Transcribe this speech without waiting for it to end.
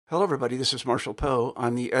Hello, everybody. This is Marshall Poe.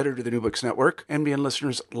 I'm the editor of the New Books Network. NBN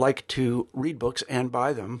listeners like to read books and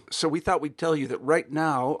buy them. So we thought we'd tell you that right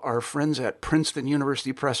now, our friends at Princeton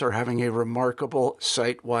University Press are having a remarkable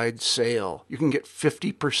site-wide sale. You can get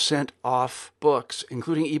 50% off books,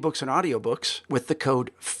 including ebooks and audiobooks, with the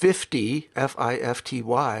code 50,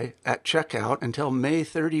 F-I-F-T-Y, at checkout until May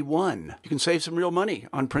 31. You can save some real money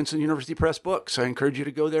on Princeton University Press books. I encourage you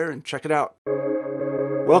to go there and check it out.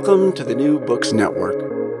 Welcome to the New Books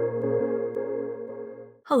Network.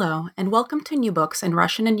 Hello, and welcome to New Books in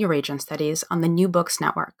Russian and Eurasian Studies on the New Books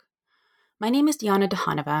Network. My name is Diana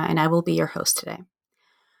Duhanova, and I will be your host today.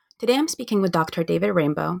 Today I'm speaking with Dr. David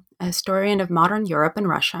Rainbow, a historian of modern Europe and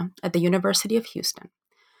Russia at the University of Houston,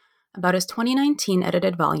 about his 2019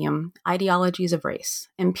 edited volume, Ideologies of Race,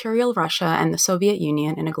 Imperial Russia and the Soviet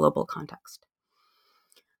Union in a Global Context.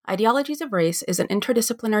 Ideologies of Race is an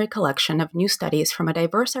interdisciplinary collection of new studies from a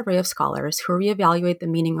diverse array of scholars who reevaluate the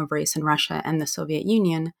meaning of race in Russia and the Soviet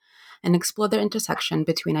Union and explore their intersection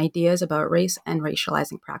between ideas about race and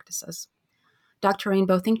racializing practices. Dr.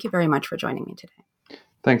 Rainbow, thank you very much for joining me today.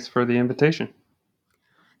 Thanks for the invitation.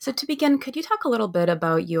 So to begin, could you talk a little bit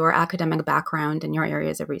about your academic background and your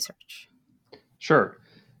areas of research? Sure.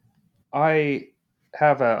 I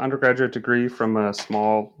have an undergraduate degree from a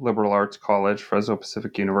small liberal arts college, Fresno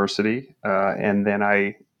Pacific University, and then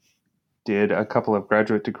I did a couple of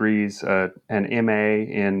graduate degrees, an MA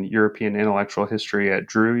in European Intellectual History at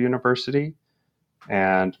Drew University,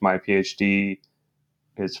 and my PhD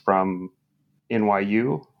is from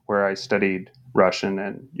NYU, where I studied Russian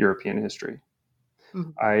and European history.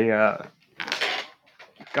 Mm-hmm. I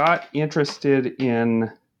got interested in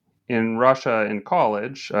Russia in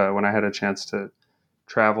college when I had a chance to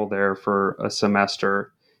travel there for a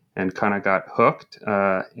semester and kind of got hooked.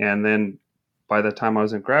 And then by the time I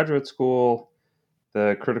was in graduate school,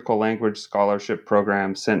 the Critical Language Scholarship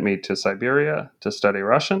Program sent me to Siberia to study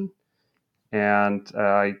Russian. And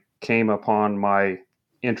I came upon my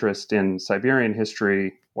interest in Siberian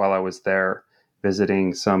history while I was there,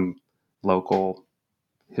 visiting some local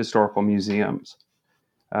historical museums.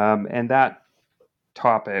 And that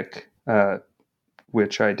topic,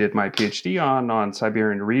 which I did my PhD on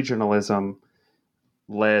Siberian regionalism,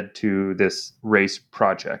 led to this race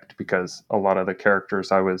project because a lot of the characters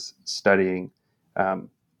I was studying,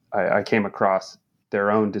 I came across their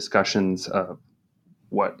own discussions of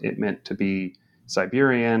what it meant to be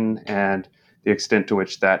Siberian and the extent to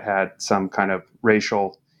which that had some kind of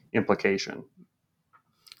racial implication.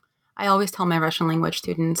 I always tell my Russian language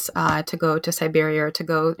students to go to Siberia or to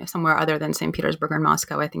go somewhere other than St. Petersburg or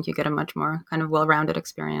Moscow. I think you get a much more kind of well-rounded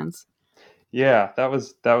experience. Yeah, that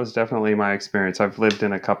was definitely my experience. I've lived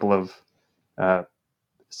in a couple of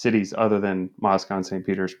cities other than Moscow and St.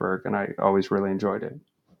 Petersburg, and I always really enjoyed it.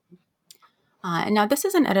 And now this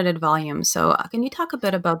is an edited volume, so can you talk a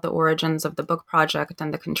bit about the origins of the book project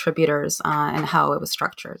and the contributors and how it was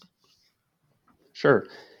structured? Sure.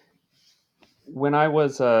 When I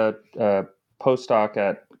was a postdoc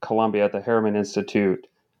at Columbia at the Harriman Institute,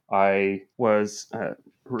 I was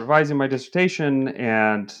revising my dissertation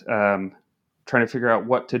and trying to figure out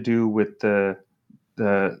what to do with the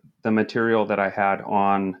material that I had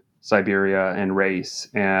on Siberia and race,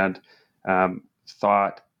 and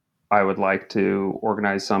thought I would like to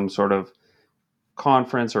organize some sort of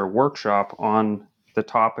conference or workshop on the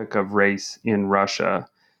topic of race in Russia.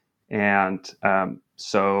 And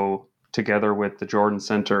so together with the Jordan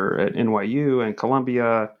Center at NYU and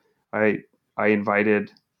Columbia, I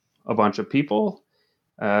invited a bunch of people.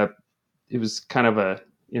 It was kind of a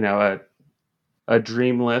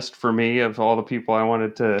dream list for me of all the people I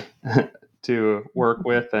wanted to work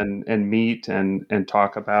with and meet and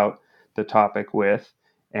talk about the topic with.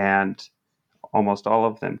 And almost all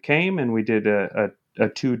of them came, and we did a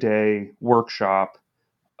 2-day workshop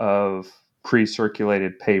of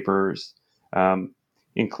pre-circulated papers,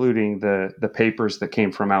 including the papers that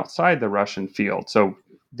came from outside the Russian field. So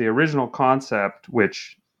the original concept,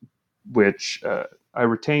 which I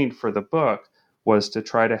retained for the book, was to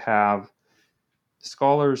try to have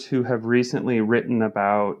scholars who have recently written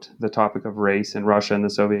about the topic of race in Russia and the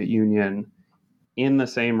Soviet Union in the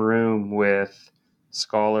same room with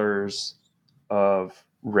scholars of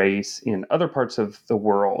race in other parts of the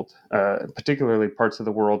world, particularly parts of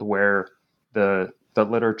the world where the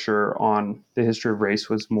literature on the history of race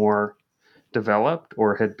was more developed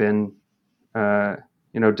or had been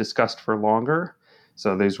discussed for longer.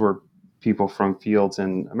 So these were people from fields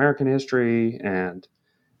in American history and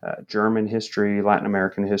German history, Latin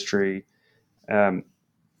American history, and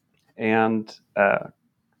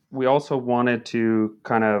we also wanted to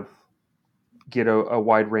kind of get a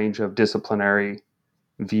wide range of disciplinary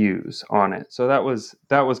views on it. So that was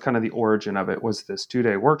kind of the origin of it, was this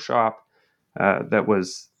 2-day workshop that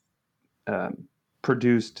was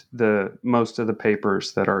produced most of the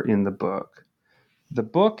papers that are in the book. The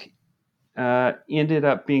book ended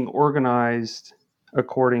up being organized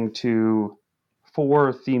according to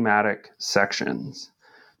 4 thematic sections.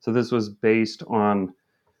 So this was based on,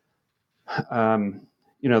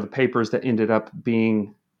 the papers that ended up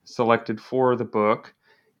being selected for the book,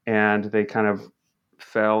 and they kind of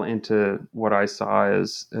fell into what I saw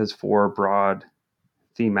as 4 broad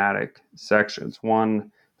thematic sections.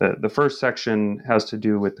 One, the first section has to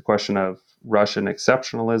do with the question of Russian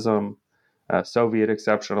exceptionalism, Soviet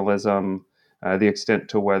exceptionalism, the extent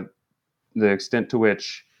to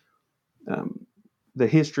which the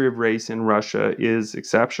history of race in Russia is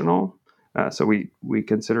exceptional. So we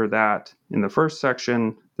consider that in the first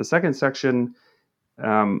section. The second section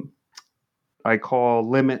I call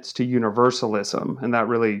limits to universalism, and that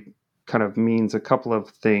really kind of means a couple of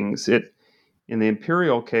things. In the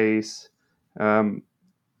imperial case, the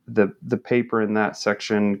paper in that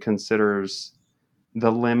section considers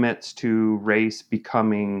the limits to race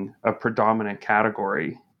becoming a predominant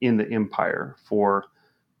category in the empire for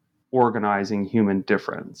organizing human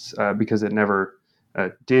difference, because it never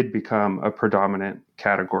did become a predominant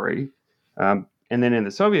category. And then in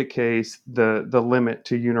the Soviet case, the limit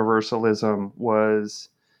to universalism was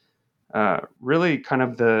really kind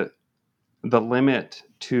of the limit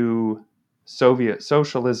to Soviet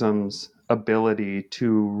socialism's ability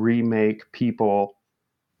to remake people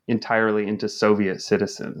entirely into Soviet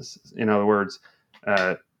citizens. In other words,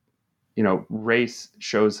 race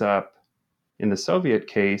shows up in the Soviet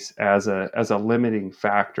case as a limiting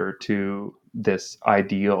factor to this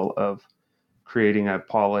ideal of creating a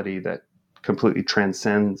polity that completely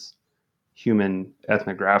transcends human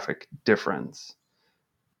ethnographic difference.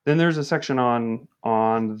 Then there's a section on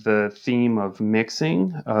the theme of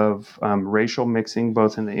mixing, of racial mixing,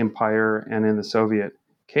 both in the empire and in the Soviet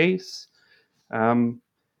case. And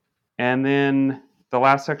then the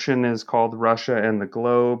last section is called Russia and the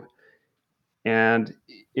Globe. And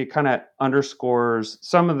it kind of underscores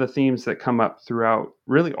some of the themes that come up throughout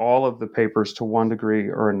really all of the papers to one degree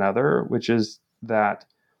or another, which is that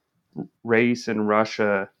race in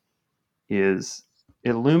Russia is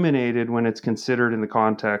illuminated when it's considered in the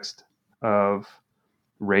context of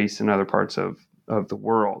race in other parts of the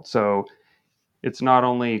world. So it's not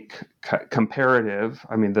only comparative.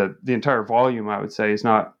 I mean, the entire volume, I would say, is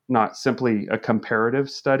not simply a comparative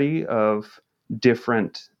study of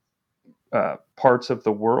different parts of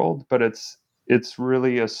the world, but it's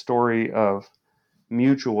really a story of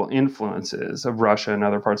mutual influences of Russia and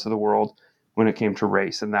other parts of the world when it came to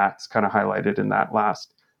race, and that's kind of highlighted in that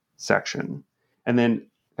last section. And then,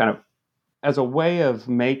 kind of as a way of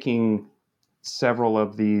making several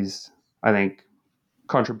of these, I think,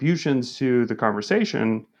 contributions to the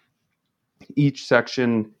conversation, each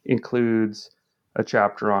section includes a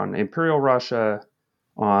chapter on Imperial Russia,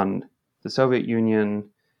 on the Soviet Union,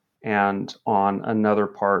 and on another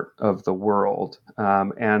part of the world.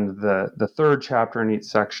 And the third chapter in each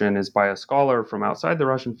section is by a scholar from outside the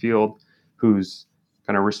Russian field who's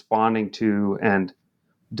kind of responding to and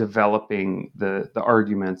developing the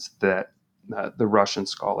arguments that the Russian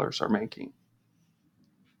scholars are making.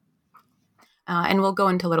 And we'll go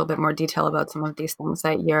into a little bit more detail about some of these things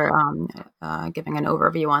that you're giving an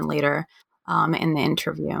overview on later in the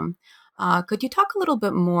interview. Could you talk a little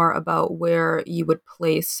bit more about where you would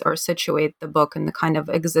place or situate the book in the kind of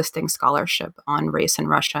existing scholarship on race in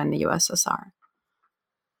Russia and the USSR?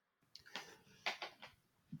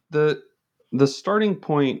 The starting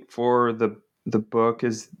point for the book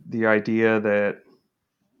is the idea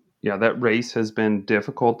that race has been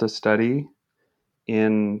difficult to study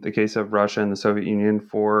in the case of Russia and the Soviet Union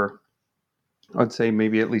for, I'd say,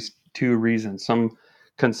 maybe at least 2 reasons, some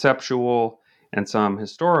conceptual and some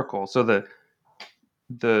historical. So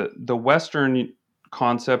the Western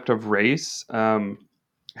concept of race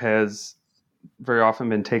has very often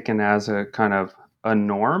been taken as a kind of a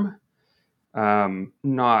norm,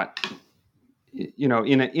 not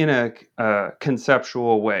in a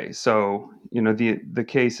conceptual way. So the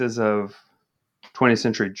cases of 20th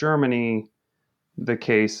century Germany, the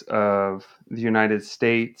case of the United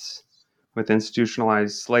States with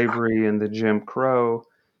institutionalized slavery and the Jim Crow,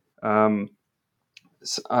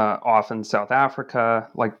 often South Africa,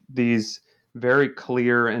 like these very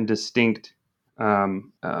clear and distinct,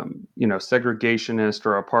 segregationist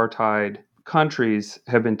or apartheid countries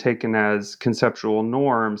have been taken as conceptual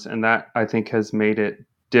norms, and that I think has made it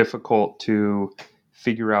difficult to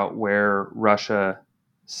figure out where Russia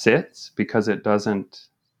sits, because it doesn't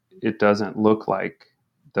look like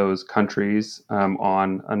those countries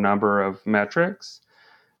on a number of metrics.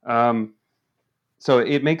 So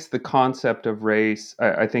it makes the concept of race,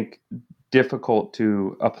 I think, difficult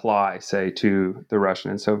to apply, say, to the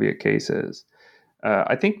Russian and Soviet cases.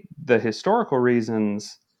 I think the historical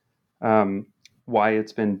reasons why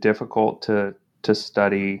it's been difficult to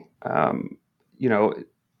study,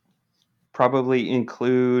 probably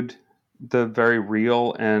include the very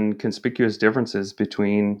real and conspicuous differences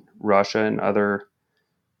between Russia and other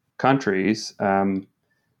countries.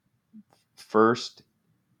 First,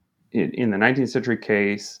 in the 19th century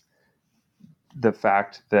case, the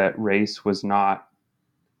fact that race was not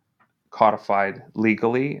codified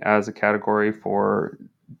legally as a category for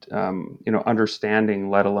understanding,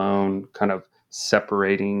 let alone kind of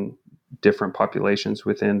separating different populations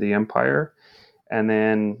within the empire. And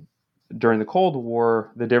then during the Cold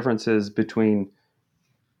War, the differences between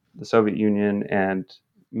the Soviet Union and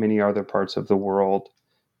many other parts of the world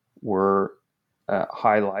were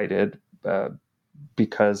highlighted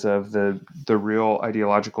because of the real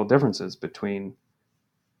ideological differences between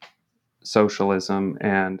socialism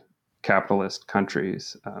and capitalist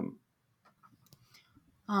countries.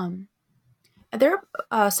 Are there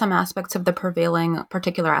some aspects of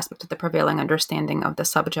particular aspects of the prevailing understanding of the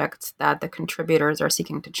subject that the contributors are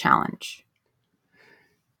seeking to challenge?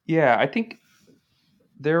 Yeah, I think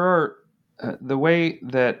there are the way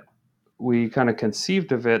that we kind of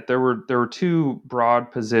conceived of it. There were two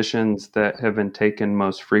broad positions that have been taken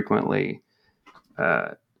most frequently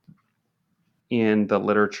in the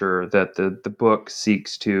literature that the book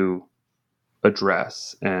seeks to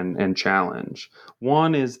address and challenge.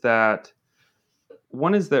 One is that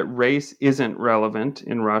race isn't relevant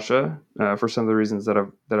in Russia for some of the reasons that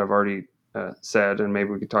I've already said, and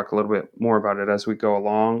maybe we could talk a little bit more about it as we go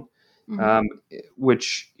along. Mm-hmm.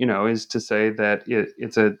 Which is to say that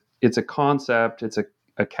it's a concept, it's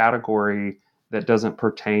a category that doesn't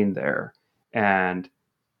pertain there, and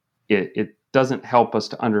it doesn't help us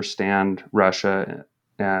to understand Russia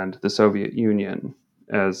and the Soviet Union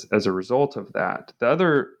as a result of that. The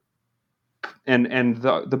other and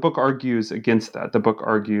the book argues against that. The book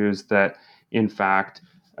argues that, in fact,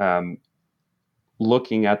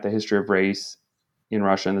 looking at the history of race in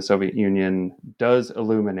Russia and the Soviet Union does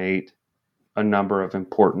illuminate a number of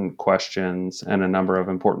important questions and a number of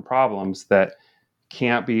important problems that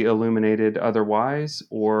can't be illuminated otherwise,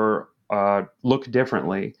 or look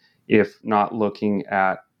differently if not looking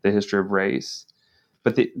at the history of race.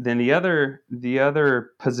 But then the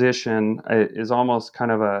other position is almost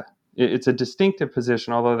kind of it's a distinctive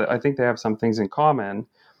position, although I think they have some things in common.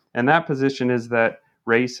 And that position is that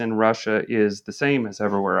race in Russia is the same as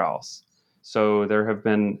everywhere else. So there have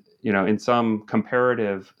been, in some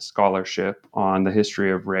comparative scholarship on the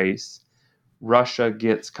history of race, Russia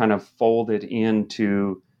gets kind of folded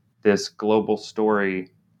into this global story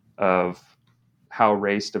of how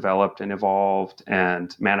race developed and evolved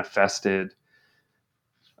and manifested.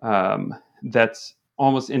 That's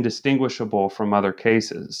almost indistinguishable from other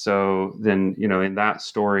cases. So then, in that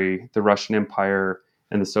story, the Russian Empire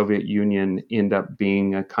and the Soviet Union end up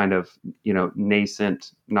being a kind of,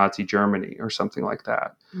 nascent Nazi Germany or something like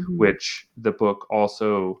that, mm-hmm. which the book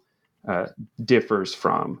also differs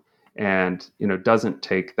from and, doesn't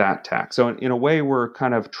take that tack. So in a way, we're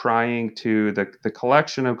kind of trying to, the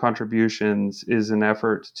collection of contributions is an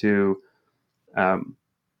effort to,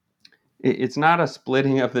 it's not a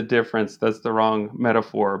splitting of the difference. That's the wrong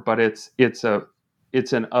metaphor, but it's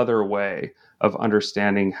an other way of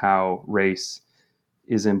understanding how race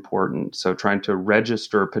is important. So trying to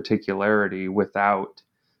register particularity without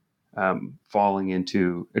falling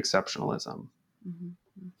into exceptionalism. Mm-hmm.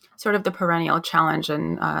 Sort of the perennial challenge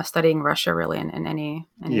in studying Russia, really, in any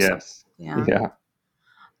yes, yeah.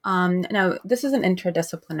 Now, this is an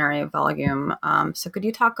interdisciplinary volume, so could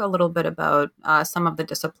you talk a little bit about some of the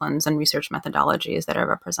disciplines and research methodologies that are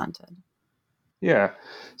represented? Yeah,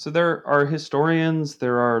 so there are historians,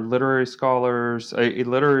 there are literary scholars, a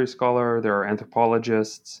literary scholar, there are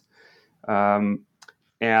anthropologists, and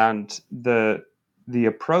the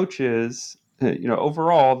approach is,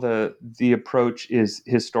 overall, the approach is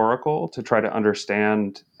historical to try to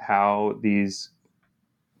understand how these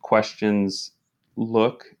questions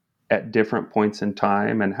look at different points in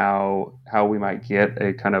time and how we might get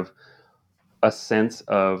a kind of a sense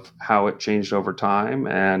of how it changed over time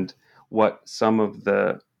and what some of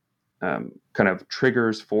the kind of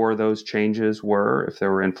triggers for those changes were, if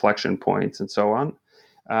there were inflection points and so on.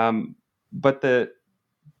 But the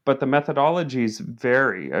methodologies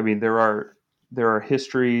vary. I mean, there are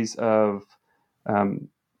histories of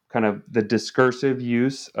kind of the discursive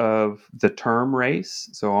use of the term race,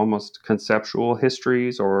 so almost conceptual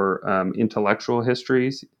histories or intellectual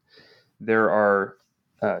histories. There are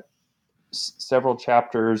several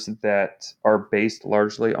chapters that are based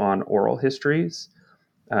largely on oral histories,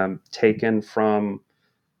 taken from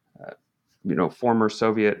former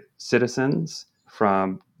Soviet citizens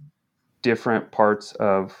from different parts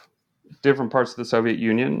of the Soviet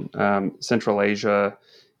Union, Central Asia,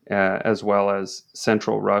 as well as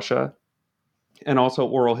Central Russia, and also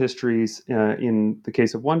oral histories in the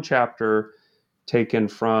case of one chapter taken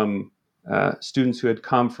from students who had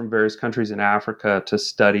come from various countries in Africa to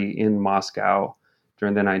study in Moscow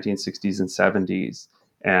during the 1960s and 70s,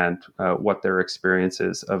 and what their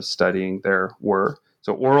experiences of studying there were.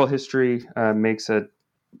 So oral history makes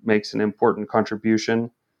an important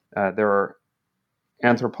contribution. There are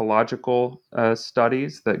anthropological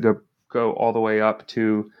studies that go all the way up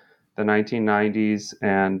to the 1990s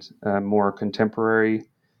and more contemporary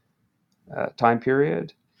time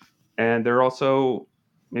period. And there are also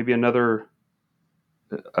maybe another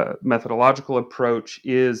methodological approach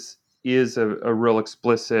is a real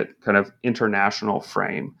explicit kind of international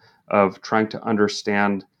frame of trying to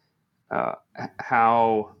understand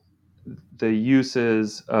how the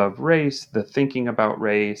uses of race, the thinking about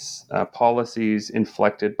race, policies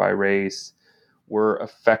inflected by race were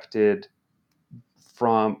affected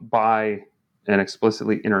by an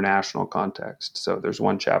explicitly international context. So there's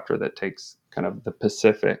one chapter that takes kind of the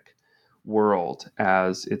Pacific world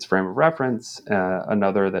as its frame of reference,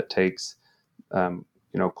 another that takes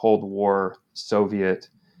Cold War, Soviet,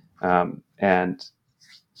 and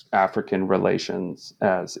African relations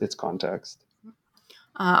as its context.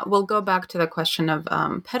 We'll go back to the question of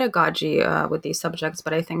pedagogy with these subjects,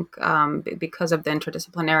 but I think because of the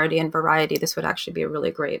interdisciplinarity and variety, this would actually be a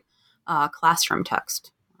really great classroom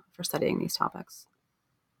text for studying these topics.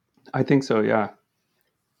 I think so, yeah.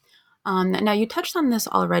 Now, you touched on this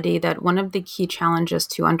already, that one of the key challenges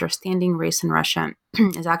to understanding race in Russia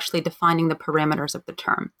is actually defining the parameters of the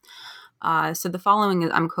term. So the following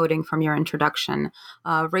is, I'm quoting from your introduction.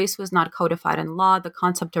 Race was not codified in law. The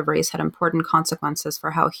concept of race had important consequences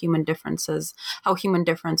for how human difference was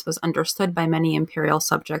understood by many imperial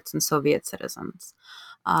subjects and Soviet citizens.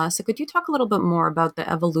 So could you talk a little bit more about the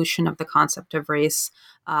evolution of the concept of race,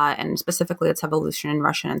 and specifically its evolution in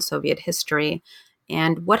Russian and Soviet history,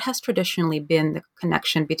 and what has traditionally been the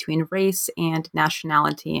connection between race and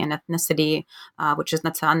nationality and ethnicity, which is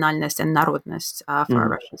nationalность and народность for our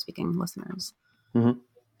Russian-speaking listeners? Mm-hmm.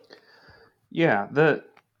 Yeah, the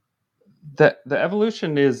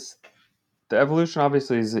evolution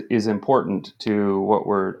obviously is important to what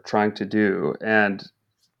we're trying to do, and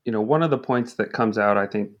one of the points that comes out, I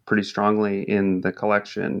think, pretty strongly in the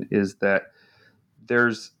collection is that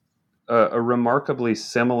there's a remarkably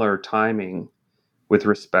similar timing with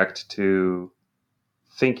respect to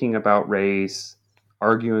thinking about race,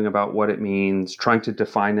 arguing about what it means, trying to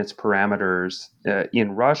define its parameters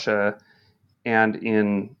in Russia and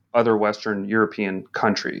in other Western European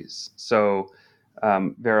countries. So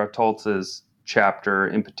Vera Tolz's chapter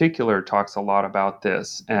in particular talks a lot about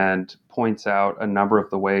this and points out a number of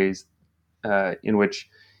the ways in which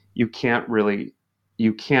you can't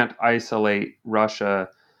isolate Russia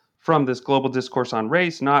from this global discourse on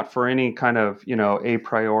race, not for any kind of, a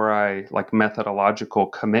priori, like methodological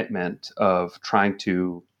commitment of trying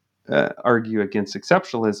to argue against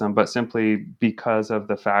exceptionalism, but simply because of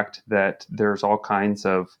the fact that there's all kinds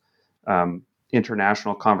of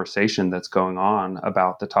international conversation that's going on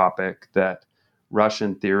about the topic, that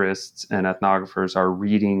Russian theorists and ethnographers are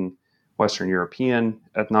reading Western European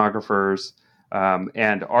ethnographers.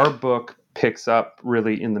 And our book picks up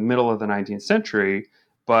really in the middle of the 19th century,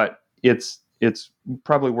 but it's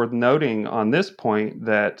probably worth noting on this point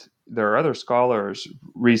that there are other scholars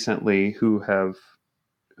recently who have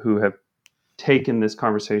taken this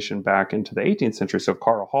conversation back into the 18th century. So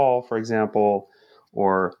Carl Hall, for example,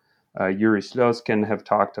 or Yuri Sloskin have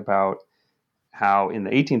talked about how in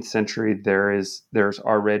the 18th century there's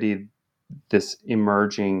already this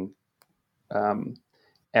emerging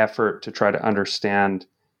effort to try to understand,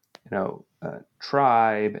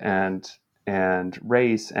 tribe and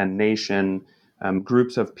race and nation,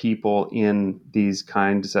 groups of people in these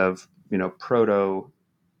kinds of,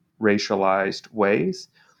 proto-racialized ways.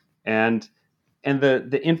 And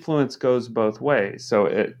the influence goes both ways.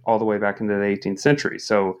 So all the way back into the 18th century.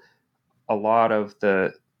 So a lot of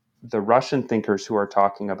the Russian thinkers who are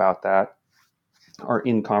talking about that are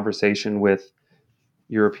in conversation with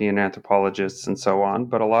European anthropologists and so on.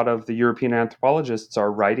 But a lot of the European anthropologists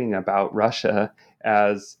are writing about Russia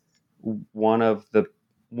as one of the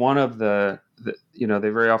they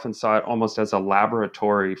very often saw it almost as a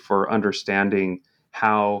laboratory for understanding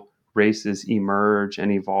how races emerge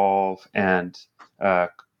and evolve and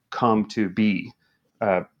come to be.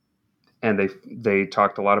 And they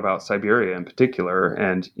talked a lot about Siberia in particular,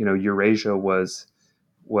 and Eurasia was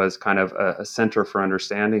kind of a center for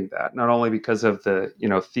understanding that, not only because of the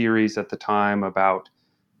theories at the time about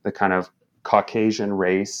the kind of Caucasian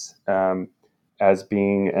race as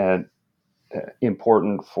being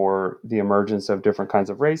important for the emergence of different kinds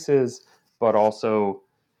of races, but also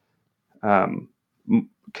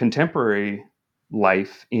contemporary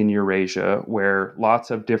life in Eurasia, where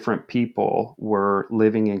lots of different people were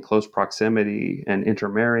living in close proximity and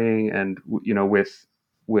intermarrying, and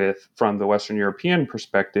with from the Western European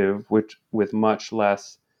perspective, which with much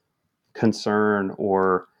less concern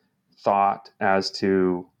or thought as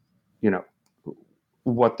to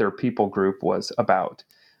what their people group was about.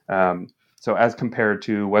 So as compared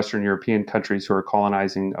to Western European countries who are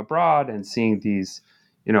colonizing abroad and seeing these,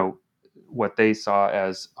 what they saw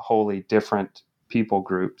as wholly different people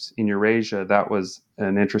groups in Eurasia, that was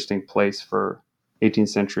an interesting place for 18th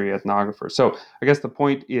century ethnographers. So I guess the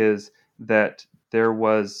point is that there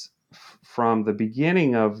was, from the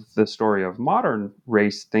beginning of the story of modern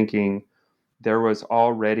race thinking, there was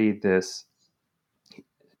already this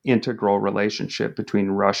integral relationship between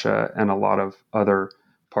Russia and a lot of other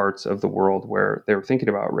parts of the world where they were thinking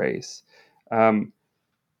about race. The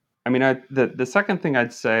second thing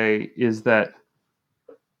I'd say is that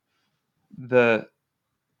the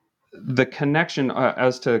connection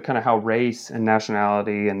as to kind of how race and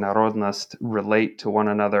nationality and narodnost relate to one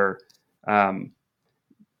another,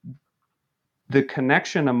 the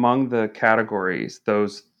connection among the categories,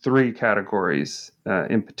 those three categories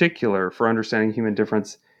in particular for understanding human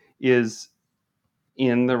difference, is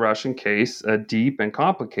in the Russian case deep and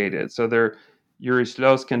complicated. So Yuri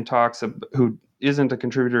Sloskin who isn't a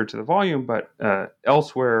contributor to the volume, but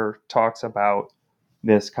elsewhere talks about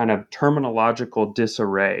this kind of terminological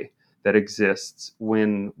disarray that exists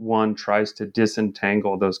when one tries to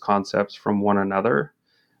disentangle those concepts from one another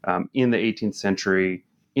in the 18th century,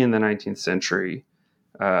 in the 19th century.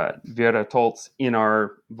 Vera Tolz in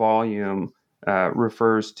our volume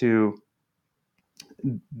refers to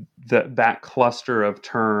that cluster of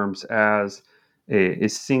terms as a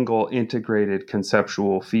single integrated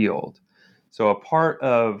conceptual field. So a part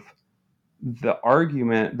of the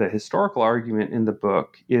argument, the historical argument in the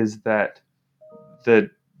book, is that the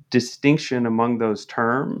distinction among those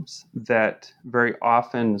terms that very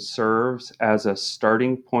often serves as a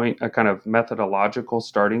starting point, a kind of methodological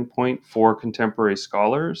starting point for contemporary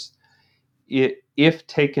scholars, if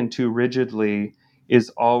taken too rigidly, is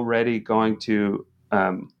already going to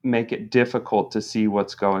make it difficult to see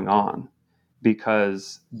what's going on,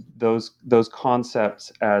 because those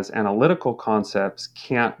concepts as analytical concepts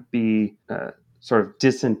can't be sort of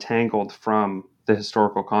disentangled from the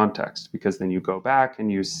historical context, because then you go back and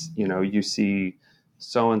you see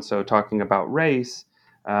so and so talking about race,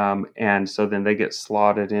 and so then they get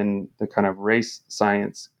slotted in the kind of race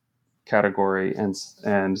science category, and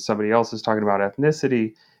somebody else is talking about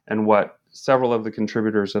ethnicity. And what several of the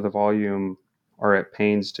contributors of the volume are at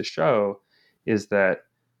pains to show is that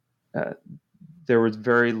there was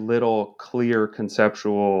very little clear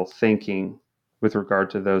conceptual thinking with regard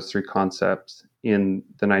to those three concepts in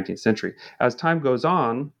the 19th century. As time goes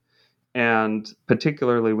on, and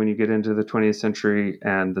particularly when you get into the 20th century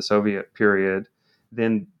and the Soviet period,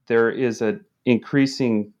 then there is an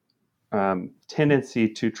increasing tendency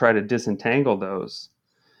to try to disentangle those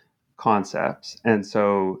concepts. And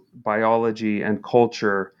so biology and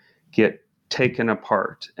culture get taken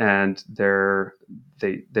apart, and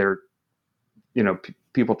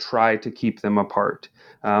people try to keep them apart.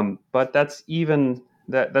 But that's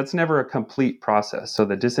never a complete process. So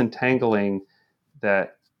the disentangling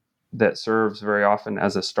that serves very often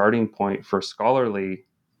as a starting point for scholarly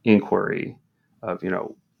inquiry of,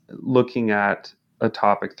 looking at a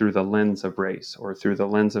topic through the lens of race or through the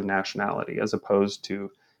lens of nationality as opposed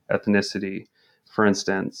to ethnicity, for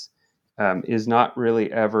instance, is not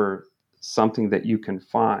really ever something that you can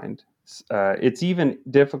find. It's even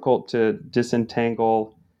difficult to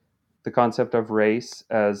disentangle the concept of race,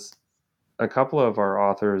 as a couple of our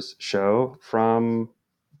authors show, from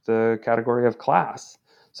the category of class.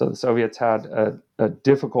 So the Soviets had a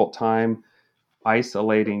difficult time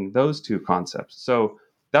isolating those two concepts. So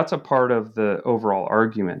that's a part of the overall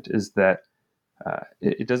argument, is that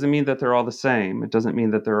it doesn't mean that they're all the same. It doesn't mean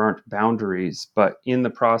that there aren't boundaries, but in the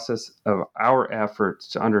process of our efforts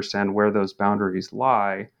to understand where those boundaries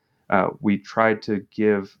lie, we tried to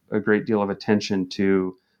give a great deal of attention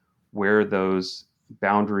to where those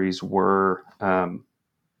boundaries were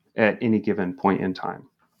at any given point in time.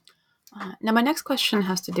 Now, my next question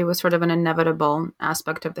has to do with sort of an inevitable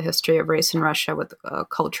aspect of the history of race in Russia with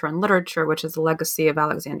culture and literature, which is the legacy of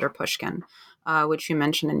Alexander Pushkin, which you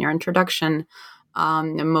mentioned in your introduction.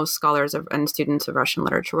 And most scholars and students of Russian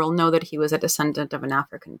literature will know that he was a descendant of an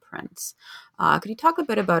African prince. Could you talk a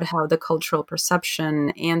bit about how the cultural perception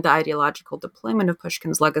and the ideological deployment of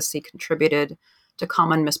Pushkin's legacy contributed to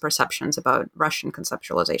common misperceptions about Russian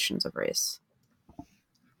conceptualizations of race?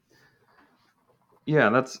 Yeah,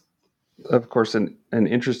 that's, of course, an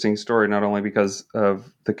interesting story, not only because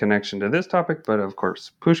of the connection to this topic, but of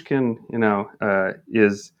course, Pushkin,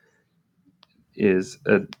 is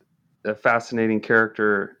a fascinating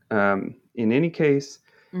character in any case.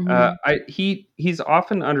 Mm-hmm. He's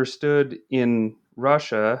often understood in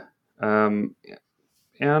Russia, and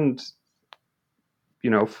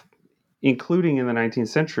including in the 19th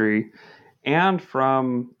century, and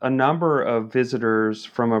from a number of visitors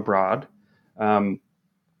from abroad,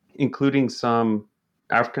 including some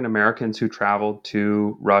African Americans who traveled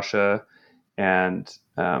to Russia and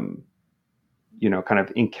kind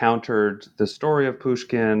of encountered the story of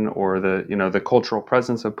Pushkin or the cultural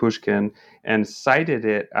presence of Pushkin and cited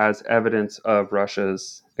it as evidence of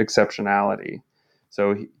Russia's exceptionality.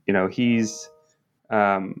 So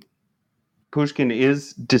Pushkin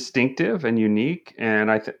is distinctive and unique,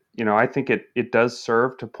 and I think it does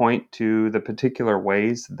serve to point to the particular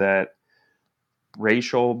ways that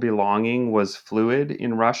racial belonging was fluid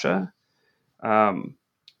in Russia. But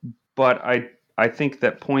I think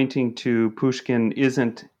that pointing to Pushkin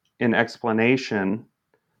isn't an explanation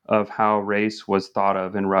of how race was thought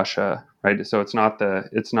of in Russia, right? So it's not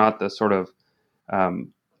the sort of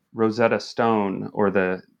Rosetta Stone or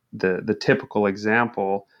the typical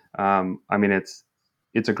example. It's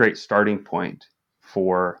a great starting point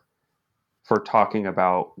for talking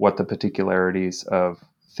about what the particularities of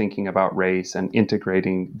thinking about race and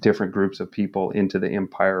integrating different groups of people into the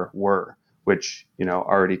empire were, which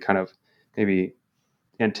already kind of maybe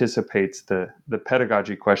anticipates the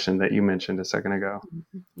pedagogy question that you mentioned a second ago.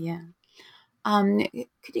 Yeah.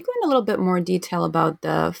 Could you go into a little bit more detail about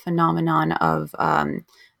the phenomenon of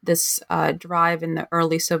this drive in the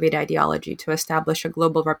early Soviet ideology to establish a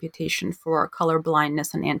global reputation for color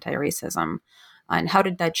blindness and anti-racism? And how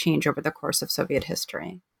did that change over the course of Soviet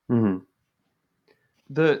history? Mm-hmm.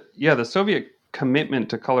 The Soviet commitment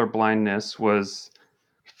to color blindness was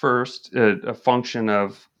first a function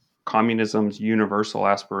of communism's universal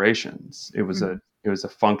aspirations. It was a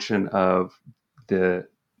function of the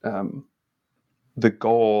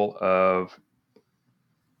goal of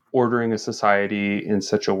ordering a society in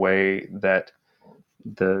such a way that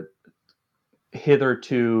the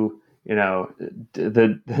hitherto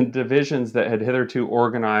the divisions that had hitherto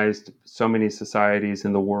organized so many societies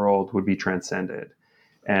in the world would be transcended,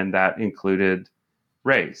 and that included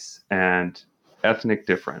race and ethnic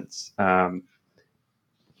difference.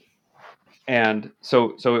 And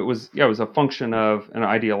so it was a function of an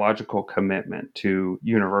ideological commitment to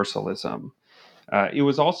universalism. It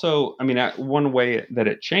was also, one way that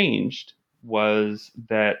it changed was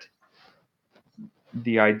that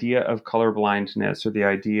the idea of colorblindness, or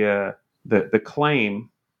the claim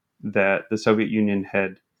that the Soviet Union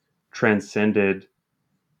had transcended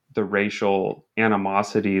the racial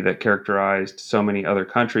animosity that characterized so many other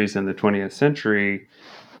countries in the 20th century,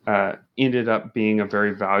 ended up being a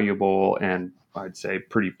very valuable and, I'd say,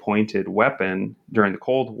 pretty pointed weapon during the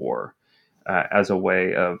Cold War, as a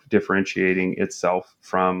way of differentiating itself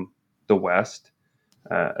from the West.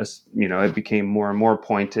 It became more and more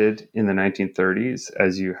pointed in the 1930s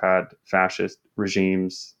as you had fascist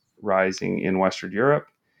regimes rising in Western Europe.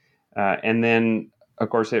 And then, of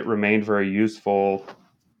course, it remained very useful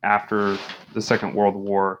after the Second World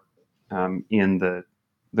War, in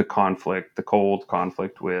the conflict, the cold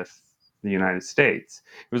conflict with the United States.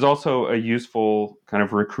 It was also a useful kind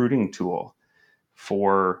of recruiting tool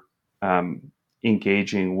for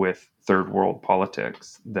engaging with third world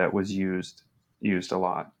politics that was used a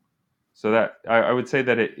lot. So that I would say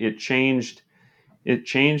that it changed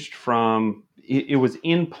from it was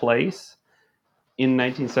in place in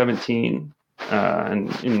 1917 and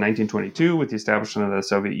in 1922 with the establishment of the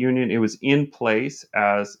Soviet Union. It was in place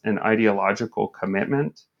as an ideological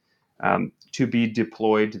commitment to be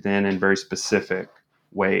deployed then in very specific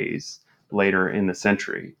ways later in the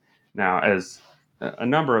century. Now, as a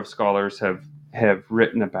number of scholars have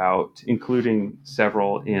written about, including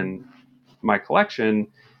several in my collection,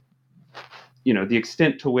 the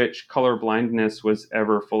extent to which color blindness was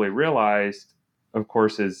ever fully realized, of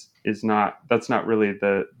course, that's not really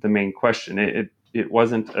the main question. It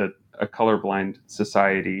wasn't a colorblind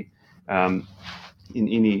society in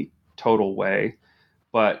any total way,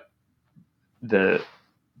 but the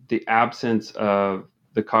absence of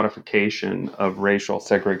the codification of racial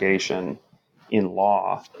segregation in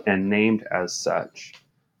law and named as such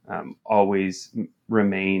always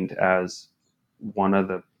remained as one of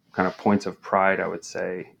the kind of points of pride, I would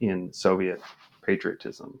say, in Soviet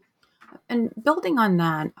patriotism. And building on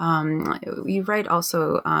that, you write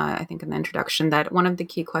also, I think in the introduction, that one of the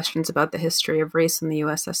key questions about the history of race in the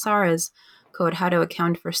USSR is, quote, how to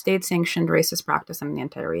account for state-sanctioned racist practice in an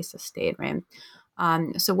anti-racist state, right?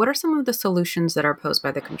 So what are some of the solutions that are posed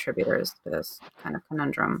by the contributors to this kind of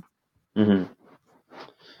conundrum? Mm-hmm.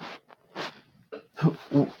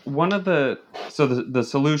 One of the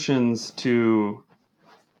solutions to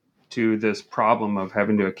this problem of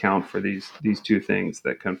having to account for these two things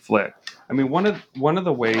that conflict. I mean, one of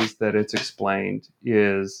the ways that it's explained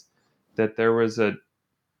is that there was a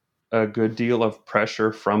good deal of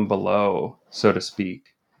pressure from below, so to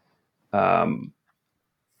speak,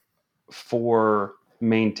 for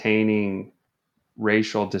maintaining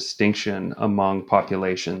racial distinction among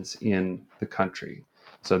populations in the country.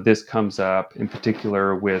 So this comes up in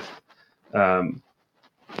particular with the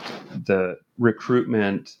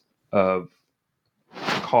recruitment of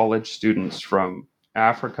college students from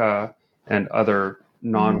Africa and other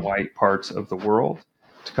non-white parts of the world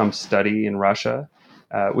to come study in Russia,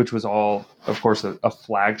 which was all, of course, a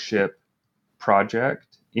flagship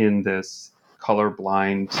project in this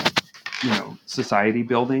colorblind, society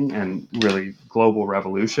building and really global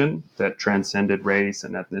revolution that transcended race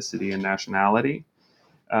and ethnicity and nationality.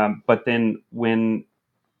 But then when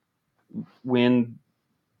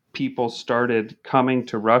people started coming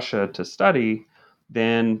to Russia to study,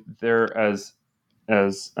 then there, as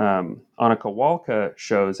Annika Walka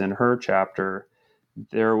shows in her chapter,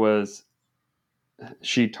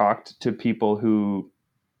 she talked to people who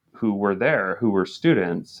were there, who were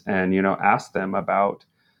students, and asked them about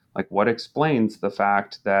like what explains the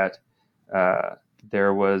fact that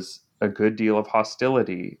there was a good deal of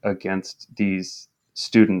hostility against these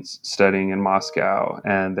students studying in Moscow,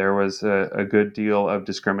 and there was a good deal of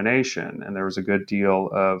discrimination, and there was a good deal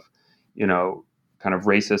of kind of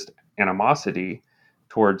racist animosity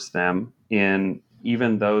towards them,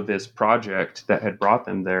 even though this project that had brought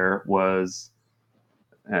them there was,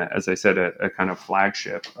 as I said, a kind of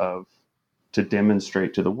flagship to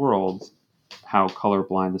demonstrate to the world how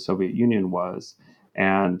colorblind the Soviet Union was.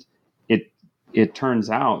 And it turns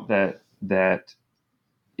out that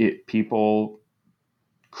people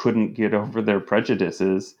couldn't get over their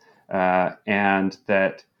prejudices, and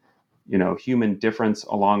that human difference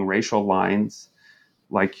along racial lines,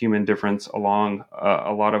 like human difference along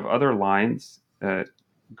a lot of other lines,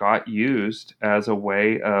 got used as a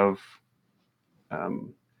way of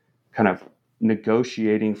kind of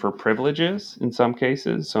negotiating for privileges in some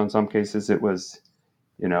cases. So in some cases it was,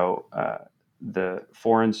 the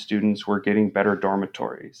foreign students were getting better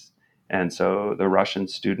dormitories. And so the Russian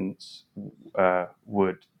students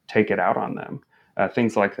would take it out on them,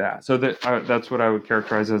 things like that. So that's what I would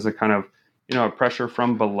characterize as a kind of, a pressure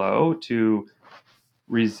from below to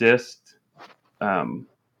resist, that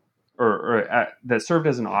served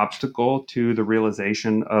as an obstacle to the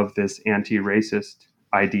realization of this anti-racist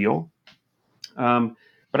ideal. But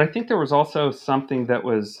I think there was also something that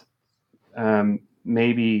was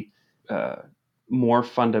maybe more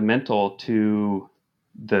fundamental to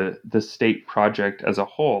the state project as a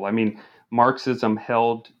whole. I mean, Marxism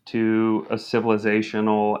held to a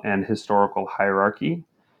civilizational and historical hierarchy.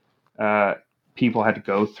 People had to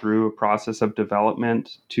go through a process of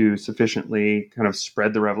development to sufficiently kind of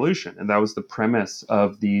spread the revolution. And that was the premise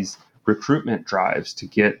of these recruitment drives to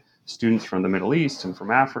get students from the Middle East and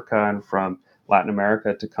from Africa and from Latin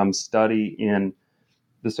America to come study in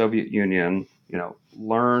the Soviet Union,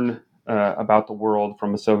 learn about the world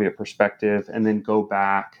from a Soviet perspective, and then go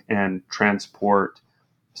back and transport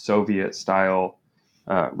Soviet-style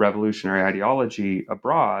revolutionary ideology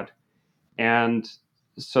abroad. And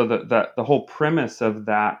so the whole premise of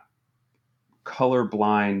that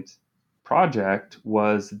colorblind project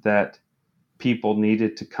was that people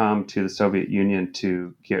needed to come to the Soviet Union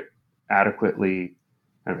to get adequately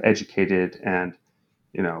kind of educated and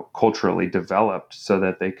culturally developed, so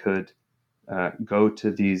that they could go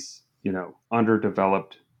to these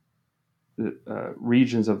underdeveloped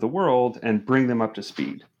regions of the world and bring them up to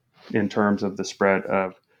speed in terms of the spread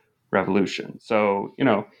of revolution. So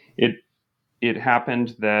it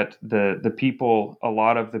happened that a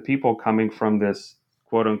lot of the people coming from this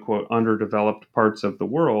quote unquote underdeveloped parts of the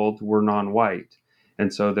world were non-white.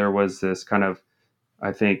 And so there was this kind of,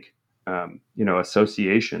 I think,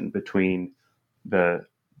 association between the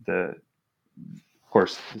of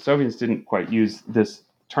course, the Soviets didn't quite use this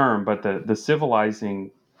term, but the civilizing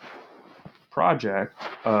project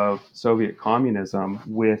of Soviet communism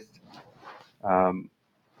with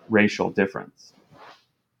racial difference.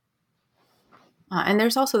 And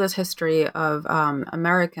there's also this history of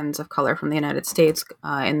Americans of color from the United States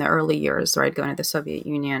in the early years, right, going to the Soviet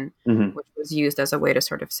Union, Mm-hmm. which was used as a way to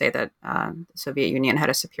sort of say that the Soviet Union had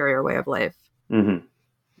a superior way of life.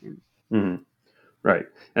 Mm-hmm. Mm-hmm. Right,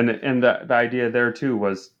 and the idea there too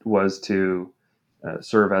was to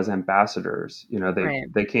serve as ambassadors.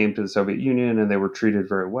 They came to the Soviet Union and they were treated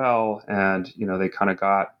very well, and they kind of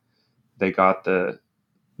got the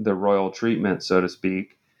royal treatment, so to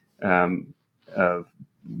speak, of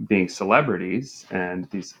being celebrities, and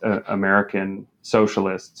these American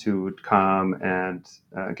socialists who would come and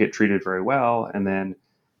get treated very well, and then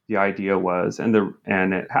the idea was, and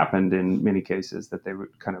it happened in many cases, that they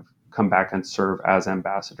would kind of come back and serve as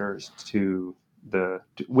ambassadors to the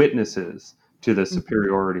witnesses to the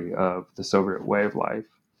superiority of the Soviet way of life.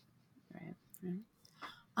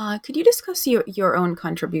 Right. Could you discuss your own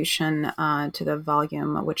contribution to the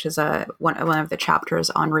volume, which is one of the chapters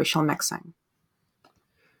on racial mixing?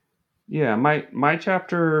 Yeah, my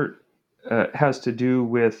chapter has to do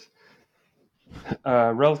with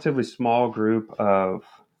a relatively small group of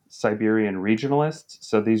Siberian regionalists.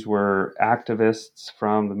 So these were activists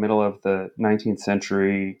from the middle of the 19th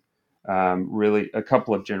century, really a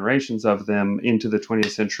couple of generations of them into the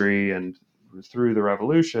 20th century and through the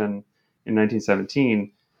revolution in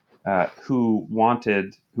 1917, who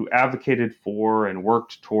advocated for and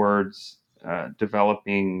worked towards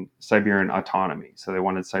developing Siberian autonomy. So they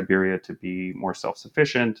wanted Siberia to be more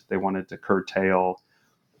self-sufficient. They wanted to curtail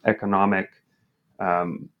economic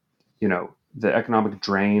the economic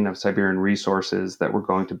drain of Siberian resources that were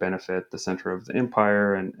going to benefit the center of the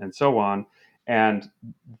empire, and so on. And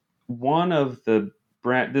one of the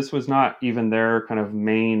this was not even their kind of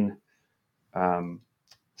main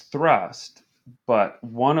thrust, but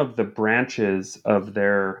one of the branches of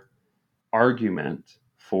their argument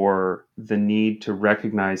for the need to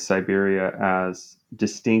recognize Siberia as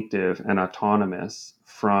distinctive and autonomous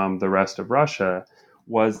from the rest of Russia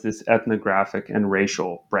was this ethnographic and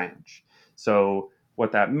racial branch. So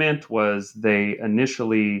what that meant was they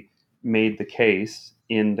initially made the case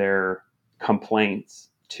in their complaints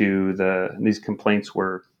these complaints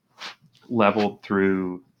were leveled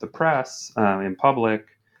through the press, in public,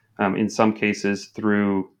 in some cases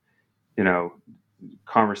through,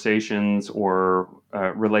 conversations or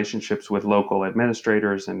relationships with local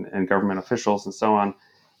administrators and government officials and so on.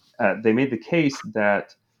 They made the case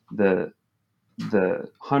that the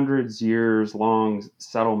hundreds years long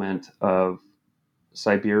settlement of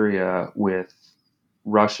Siberia with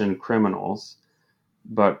Russian criminals,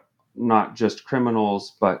 but not just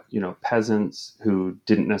criminals, but peasants who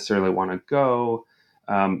didn't necessarily want to go,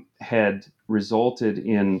 had resulted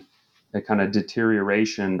in a kind of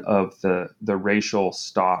deterioration of the racial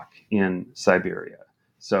stock in Siberia.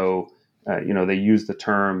 So, they used the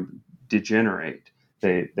term degenerate.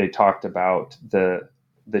 They talked about the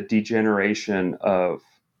degeneration of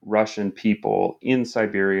Russian people in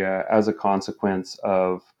Siberia as a consequence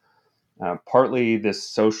of partly this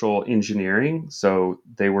social engineering. So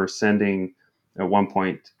they were sending, at one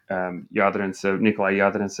point, Nikolai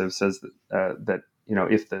Yadrintsev says that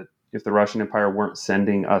if the Russian Empire weren't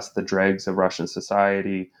sending us the dregs of Russian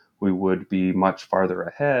society, we would be much farther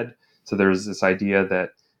ahead. So there's this idea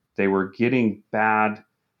that they were getting bad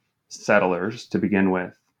settlers to begin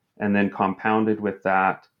with, and then compounded with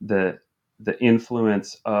that the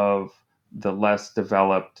influence of the less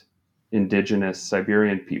developed indigenous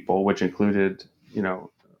Siberian people, which included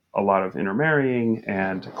a lot of intermarrying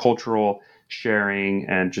and cultural sharing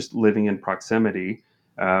and just living in proximity,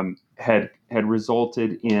 had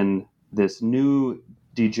resulted in this new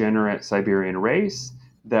degenerate Siberian race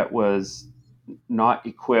that was not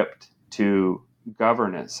equipped to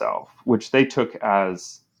govern itself, which they took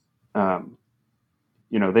as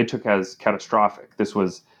catastrophic. This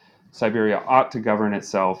was Siberia ought to govern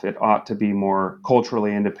itself. It ought to be more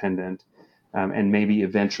culturally independent, and maybe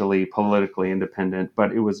eventually politically independent,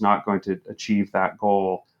 but it was not going to achieve that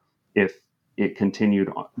goal if it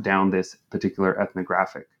continued down this particular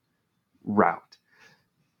ethnographic route.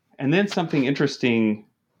 And then something interesting,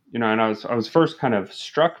 and I was first kind of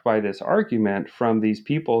struck by this argument from these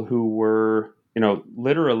people who were,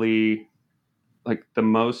 literally like the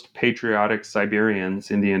most patriotic Siberians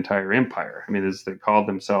in the entire empire. I mean, they called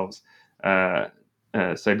themselves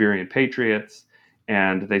Siberian patriots,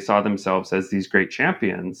 and they saw themselves as these great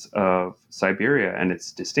champions of Siberia and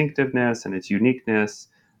its distinctiveness and its uniqueness.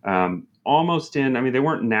 Almost in, I mean, they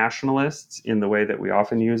weren't nationalists in the way that we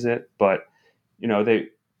often use it, but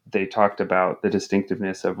they talked about the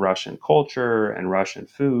distinctiveness of Russian culture and Russian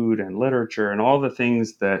food and literature and all the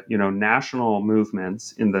things that national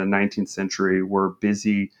movements in the 19th century were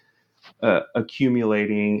busy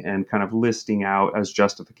accumulating and kind of listing out as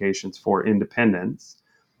justifications for independence.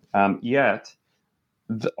 Yet,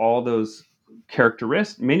 all those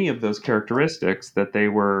many of those characteristics that they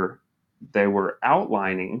were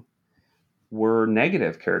outlining were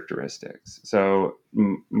negative characteristics. So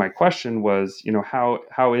my question was,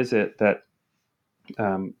 how is it that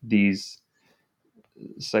these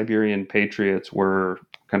Siberian patriots were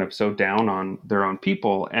kind of so down on their own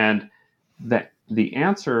people? And that the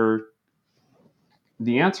answer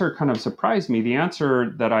kind of surprised me. The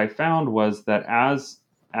answer that I found was that as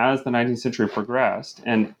the 19th century progressed,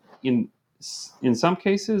 and in some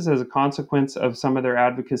cases as a consequence of some of their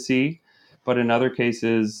advocacy, but in other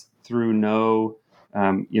cases through no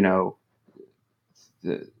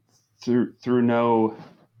through no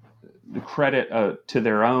credit to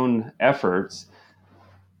their own efforts,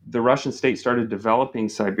 the Russian state started developing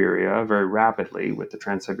Siberia very rapidly with the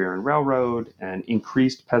Trans-Siberian Railroad and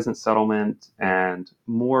increased peasant settlement and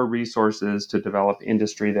more resources to develop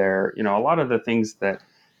industry there. A lot of the things that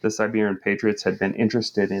the Siberian patriots had been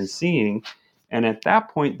interested in seeing. And at that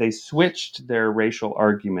point, they switched their racial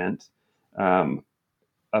argument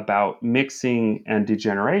about mixing and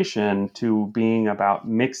degeneration to being about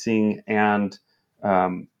mixing and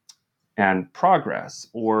progress,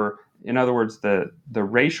 or in other words, the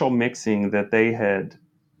racial mixing that they had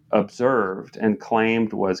observed and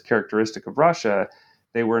claimed was characteristic of Russia,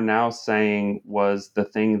 they were now saying was the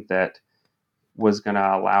thing that was going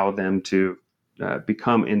to allow them to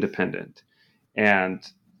become independent. And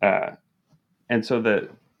so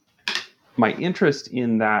my interest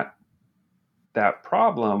in that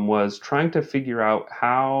problem was trying to figure out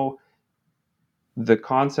how the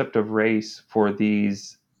concept of race for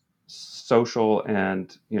these social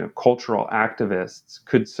and cultural activists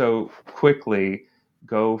could so quickly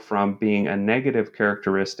go from being a negative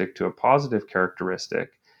characteristic to a positive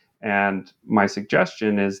characteristic. And my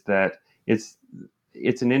suggestion is that it's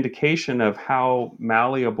an indication of how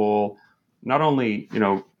malleable not only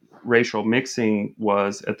racial mixing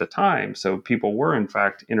was at the time. So people were in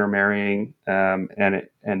fact intermarrying, and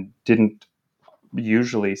didn't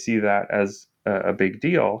usually see that as a big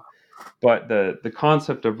deal. But the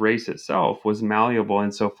concept of race itself was malleable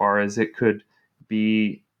insofar as it could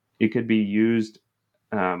be used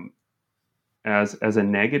as a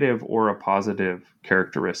negative or a positive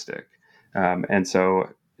characteristic, and so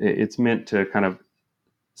it's meant to kind of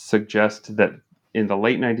suggest that in the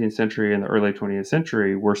late 19th century and the early 20th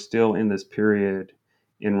century, we're still in this period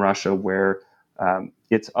in Russia where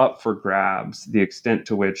it's up for grabs the extent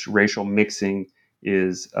to which racial mixing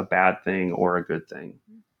is a bad thing or a good thing.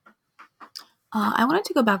 I wanted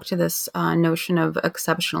to go back to this notion of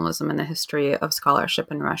exceptionalism in the history of scholarship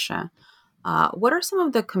in Russia. What are some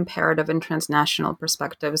of the comparative and transnational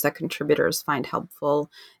perspectives that contributors find helpful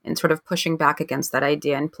in sort of pushing back against that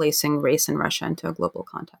idea and placing race in Russia into a global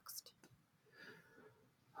context?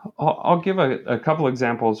 I'll give a couple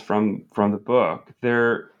examples from the book.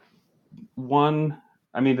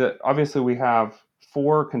 Obviously we have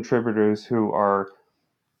 4 contributors who are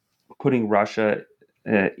putting Russia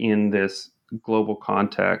in this global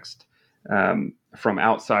context from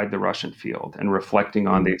outside the Russian field and reflecting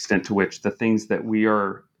on the extent to which the things that we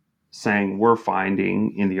are saying we're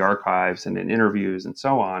finding in the archives and in interviews and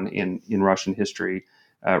so on in Russian history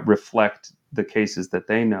reflect the cases that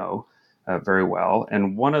they know very well.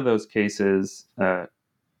 And one of those cases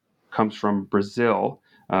comes from Brazil.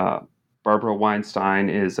 Barbara Weinstein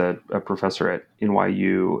is a professor at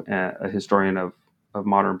NYU, a historian of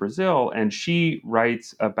modern Brazil, and she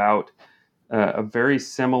writes about a very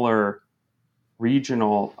similar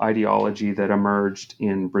regional ideology that emerged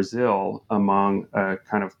in Brazil among a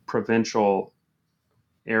kind of provincial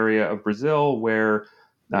area of Brazil where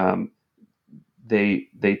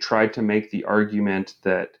they tried to make the argument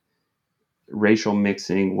that racial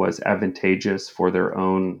mixing was advantageous for their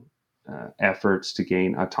own efforts to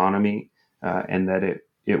gain autonomy, and that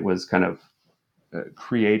it was kind of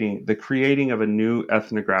creating of a new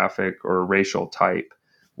ethnographic or racial type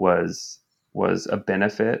was a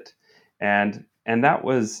benefit, and that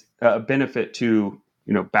was a benefit to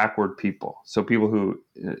backward people, so people who,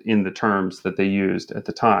 in the terms that they used at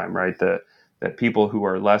the time, right, that people who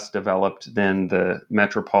are less developed than the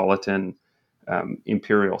metropolitan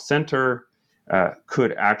imperial center,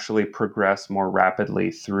 could actually progress more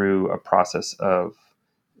rapidly through a process of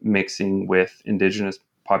mixing with indigenous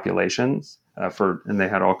populations. And they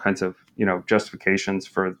had all kinds of justifications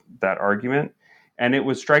for that argument, and it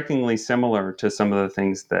was strikingly similar to some of the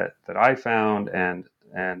things that I found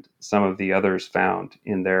and some of the others found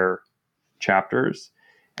in their chapters.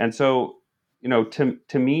 And so,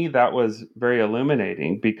 to me, that was very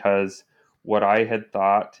illuminating, because what I had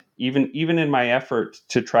thought, even in my effort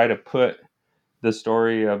to try to put the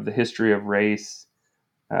story of the history of race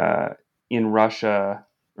in Russia,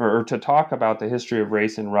 or to talk about the history of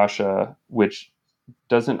race in Russia, which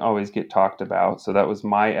doesn't always get talked about. So that was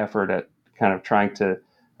my effort at kind of trying to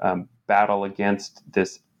battle against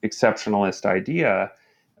this exceptionalist idea.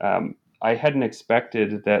 I hadn't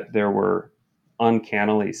expected that there were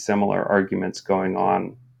uncannily similar arguments going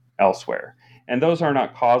on elsewhere. And those are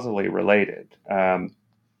not causally related.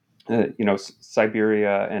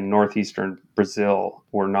 Siberia and northeastern Brazil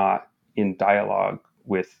were not in dialogue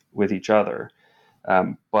with each other,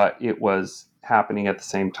 but it was happening at the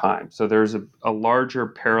same time. So there's a larger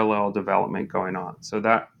parallel development going on. So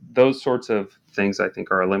that those sorts of things, I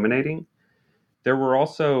think, are illuminating. There were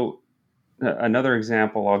also another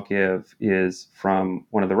example I'll give is from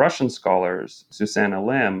one of the Russian scholars, Susanna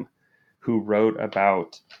Lim, who wrote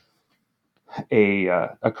about a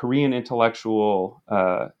Korean intellectual,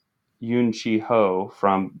 Yoon Chi-ho,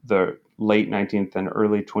 from the late 19th and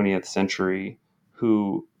early 20th century,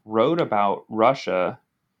 who wrote about Russia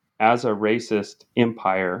as a racist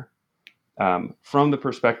empire from the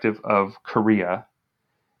perspective of Korea.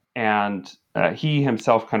 And he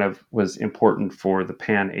himself kind of was important for the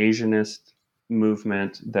Pan-Asianist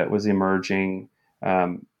movement that was emerging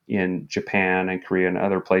in Japan and Korea and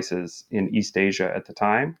other places in East Asia at the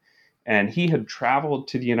time. And he had traveled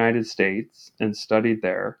to the United States and studied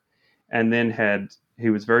there. And then he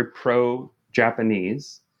was very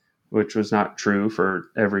pro-Japanese, which was not true for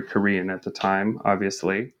every Korean at the time,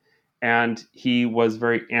 obviously. And he was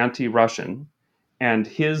very anti-Russian. And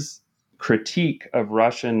his critique of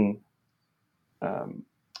Russian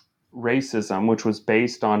racism, which was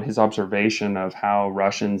based on his observation of how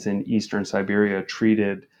Russians in Eastern Siberia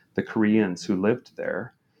treated the Koreans who lived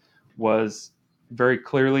there, was very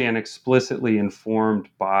clearly and explicitly informed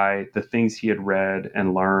by the things he had read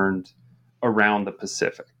and learned around the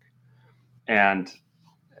Pacific. And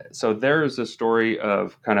so there is a story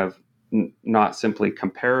of kind of not simply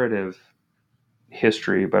comparative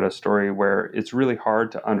history, but a story where it's really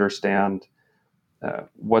hard to understand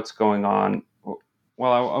what's going on.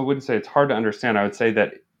 Well, I wouldn't say it's hard to understand. I would say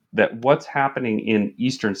that what's happening in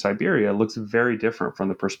Eastern Siberia looks very different from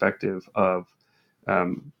the perspective of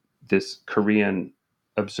this Korean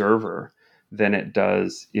observer than it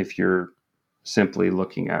does if you're simply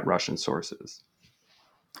looking at Russian sources.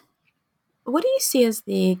 What do you see as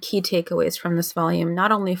the key takeaways from this volume,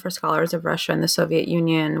 not only for scholars of Russia and the Soviet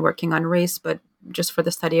Union working on race, but just for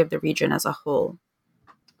the study of the region as a whole?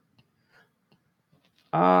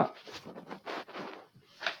 I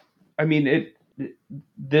mean,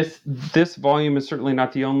 this volume is certainly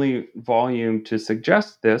not the only volume to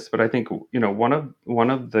suggest this, but I think one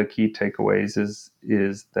of the key takeaways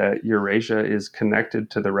is that Eurasia is connected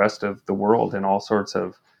to the rest of the world in all sorts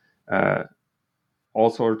of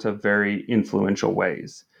very influential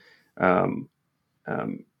ways.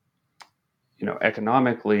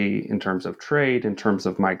 Economically, in terms of trade, in terms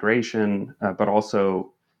of migration, but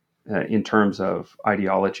also in terms of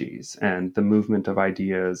ideologies and the movement of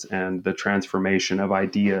ideas and the transformation of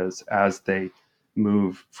ideas as they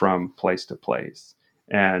move from place to place.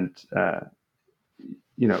 And,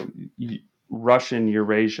 Russian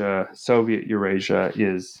Eurasia, Soviet Eurasia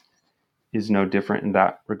is no different in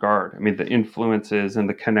that regard. I mean, the influences and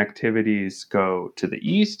the connectivities go to the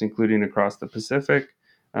east, including across the Pacific,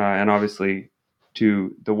 and obviously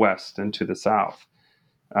to the west and to the south.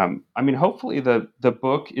 Hopefully the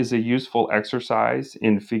book is a useful exercise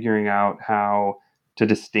in figuring out how to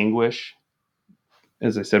distinguish,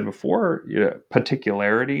 as I said before,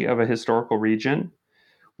 particularity of a historical region,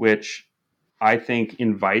 which I think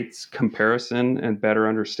invites comparison and better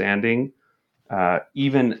understanding,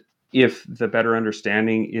 even if the better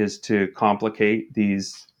understanding is to complicate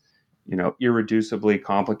these, irreducibly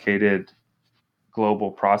complicated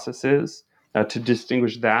global processes. To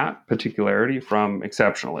distinguish that particularity from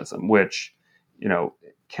exceptionalism, which,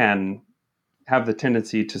 can have the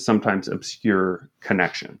tendency to sometimes obscure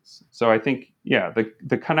connections. So I think,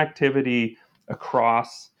 the connectivity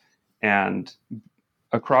across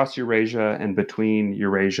Eurasia and between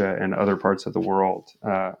Eurasia and other parts of the world,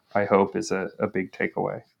 I hope is a big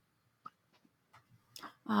takeaway.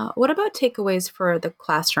 What about takeaways for the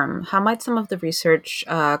classroom? How might some of the research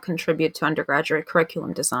contribute to undergraduate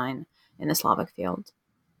curriculum design in the Slavic field?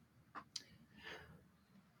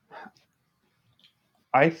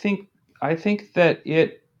 I think I think that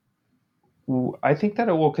it I think that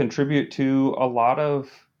it will contribute to a lot of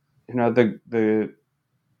the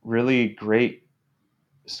really great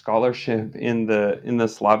scholarship in the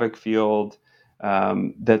Slavic field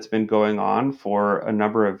that's been going on for a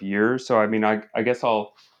number of years. So I mean, I guess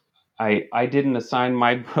I didn't assign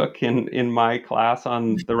my book in my class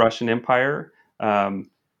on the Russian Empire. Um,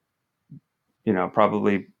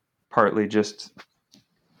 Probably partly just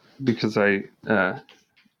because I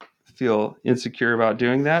feel insecure about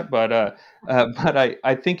doing that, but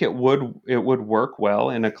I think it would work well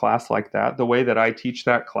in a class like that. The way that I teach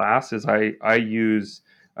that class is I use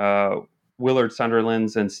uh, Willard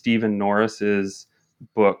Sunderland's and Stephen Norris's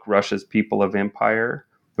book Russia's People of Empire,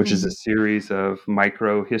 which is a series of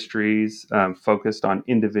micro histories focused on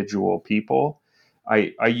individual people.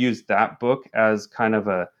 I use that book as kind of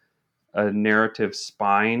a narrative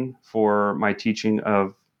spine for my teaching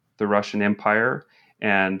of the Russian Empire.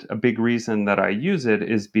 And a big reason that I use it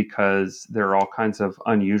is because there are all kinds of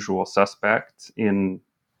unusual suspects in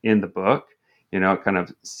the book. It kind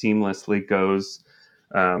of seamlessly goes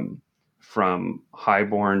from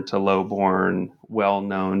highborn to lowborn, well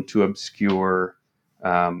known to obscure,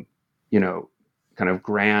 um, kind of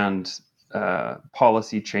grand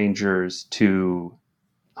policy changers to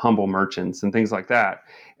humble merchants and things like that.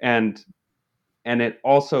 And it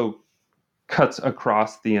also cuts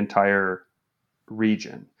across the entire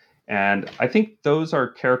region. And I think those are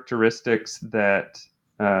characteristics that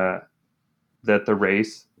the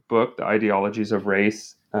race book, the ideologies of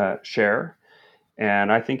race, share.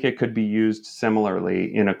 And I think it could be used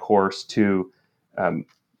similarly in a course to um,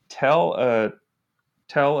 tell a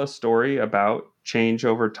tell a story about change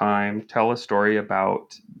over time, tell a story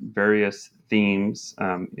about various themes,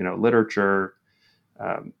 literature,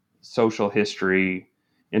 social history,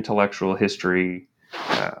 intellectual history,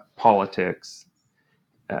 politics,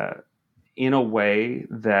 uh, in a way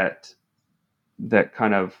that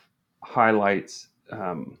kind of highlights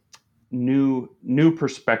new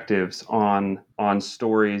perspectives on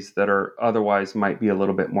stories that are otherwise might be a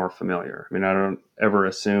little bit more familiar. I mean, I don't ever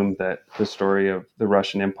assume that the story of the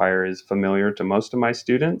Russian Empire is familiar to most of my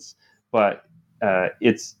students, but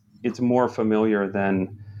it's more familiar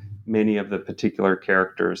than many of the particular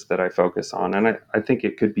characters that I focus on, and I think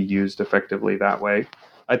it could be used effectively that way.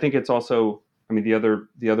 I think it's also, I mean,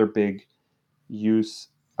 the other big use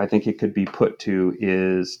I think it could be put to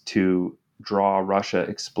is to draw Russia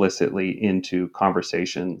explicitly into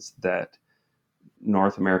conversations that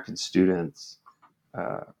North American students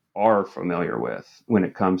are familiar with when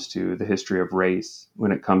it comes to the history of race,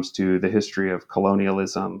 when it comes to the history of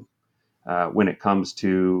colonialism, when it comes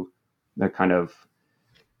to the kind of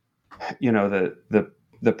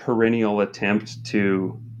the perennial attempt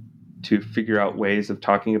to figure out ways of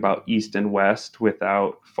talking about East and West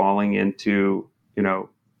without falling into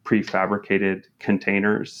prefabricated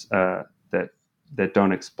containers that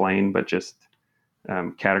don't explain but just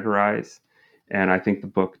categorize. And I think the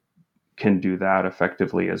book can do that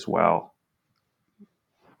effectively as well.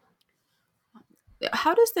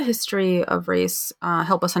 How does the history of race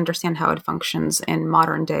help us understand how it functions in the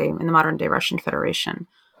modern day Russian Federation?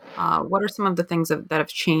 What are some of the things that have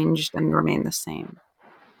changed and remain the same?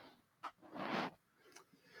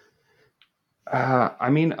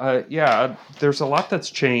 Yeah, there's a lot that's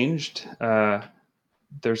changed.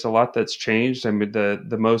 There's a lot that's changed. I mean,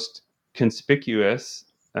 the most conspicuous,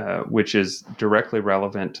 which is directly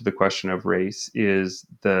relevant to the question of race, is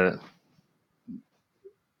the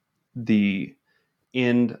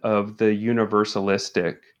end of the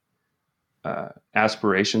universalistic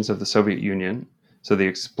aspirations of the Soviet Union. So the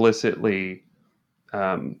explicitly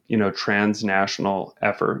transnational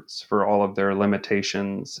efforts, for all of their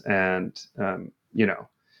limitations and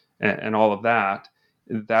and all of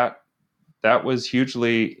that was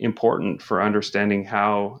hugely important for understanding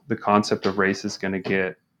how the concept of race is going to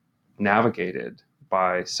get navigated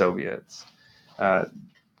by Soviets,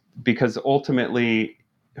 because ultimately,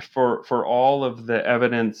 for all of the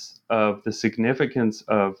evidence of the significance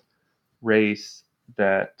of race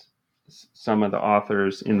that some of the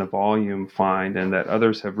authors in the volume find and that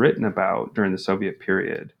others have written about during the Soviet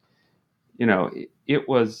period, it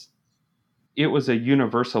was a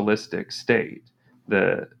universalistic state.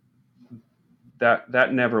 That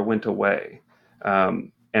never went away,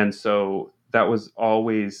 and so that was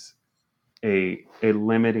always a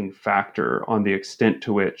limiting factor on the extent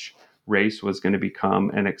to which race was going to become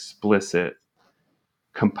an explicit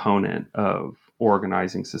component of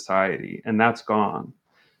organizing society, and that's gone.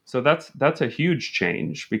 So that's a huge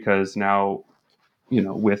change, because now,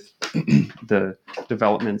 with the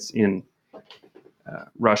developments in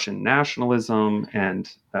Russian nationalism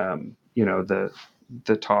and the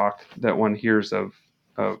talk that one hears of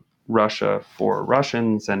Russia for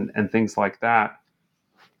Russians and things like that,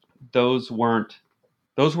 those were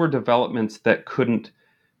developments that couldn't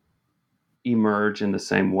emerge in the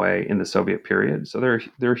same way in the Soviet period. So there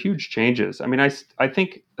are huge changes. I mean, I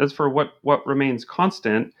think, as for what remains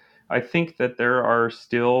constant, I think that there are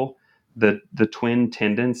still the twin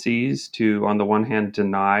tendencies to, on the one hand,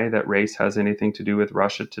 deny that race has anything to do with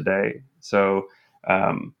Russia today. So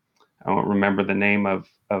I won't remember the name of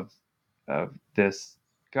this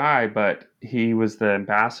guy, but he was the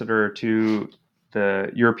ambassador to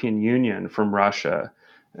the European Union from Russia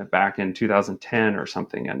back in 2010 or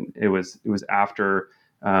something, and it was after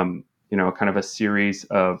kind of a series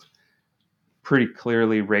of pretty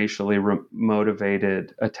clearly racially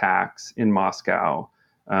motivated attacks in Moscow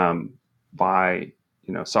by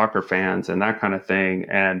soccer fans and that kind of thing.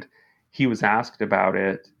 And he was asked about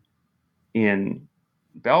it in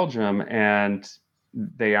Belgium, and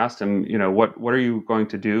they asked him, what are you going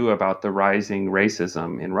to do about the rising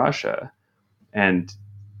racism in Russia? And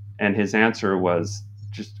his answer was,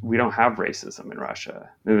 just, we don't have racism in Russia.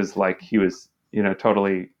 It was like he was,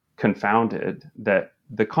 totally confounded that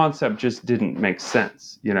the concept just didn't make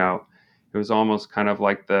sense. It was almost kind of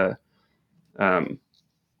like the, "У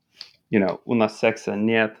нас секса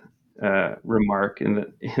нет" remark in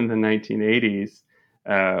the 1980s,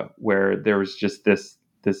 where there was just this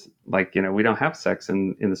like, we don't have sex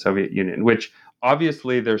in the Soviet Union, which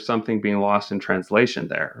obviously there's something being lost in translation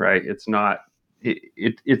there, right? It's not.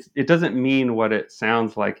 It doesn't mean what it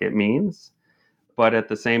sounds like it means, but at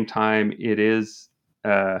the same time,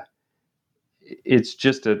 it's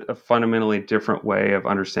just a fundamentally different way of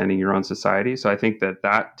understanding your own society. So I think that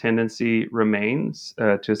tendency remains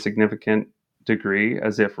to a significant degree,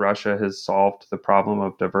 as if Russia has solved the problem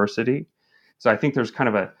of diversity. So I think there's kind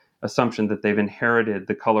of a assumption that they've inherited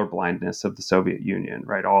the colorblindness of the Soviet Union,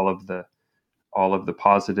 right? All of the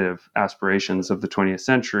positive aspirations of the 20th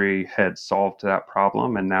century had solved that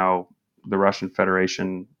problem, and now the Russian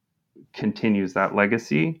Federation continues that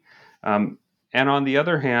legacy. And on the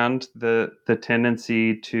other hand, the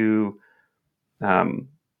tendency to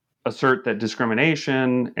assert that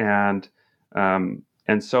discrimination and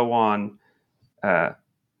so on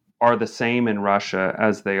are the same in Russia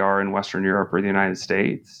as they are in Western Europe or the United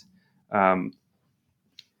States. And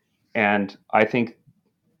I think,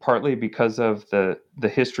 partly because of the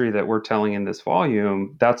history that we're telling in this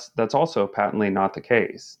volume, that's also patently not the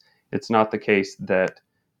case. It's not the case that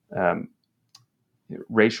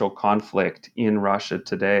racial conflict in Russia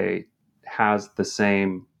today has the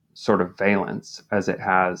same sort of valence as it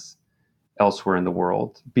has elsewhere in the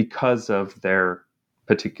world because of their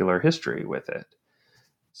particular history with it.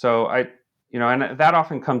 So and that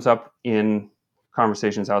often comes up in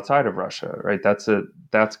conversations outside of Russia, right? That's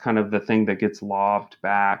kind of the thing that gets lobbed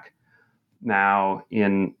back now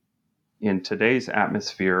in today's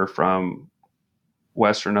atmosphere from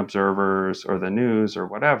Western observers or the news or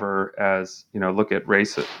whatever, as look at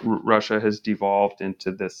race. Russia has devolved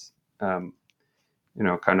into this, kind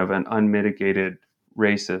of an unmitigated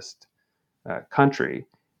racist country,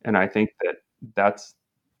 and I think that's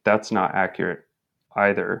not accurate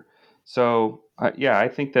either. So I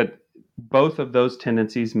think that both of those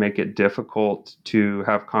tendencies make it difficult to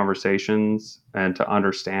have conversations and to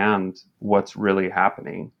understand what's really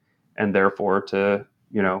happening, and therefore to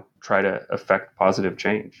try to affect positive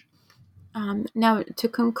change. Now, to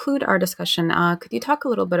conclude our discussion, could you talk a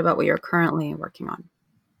little bit about what you're currently working on?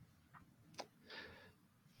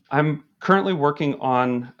 I'm currently working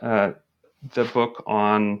on the book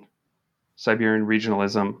on Siberian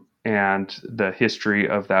regionalism and the history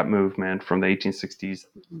of that movement from the 1860s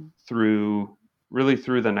through the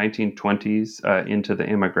 1920s into the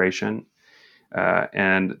immigration.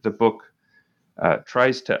 And the book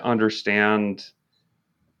tries to understand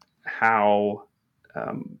how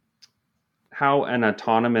an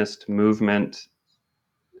autonomous movement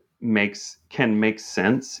can make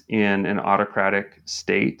sense in an autocratic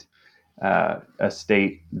state, a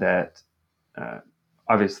state that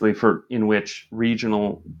obviously in which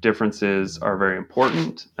regional differences are very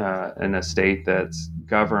important, and a state that's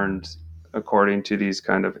governed according to these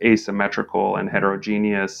kind of asymmetrical and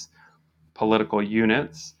heterogeneous political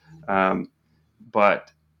units,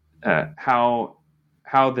 but how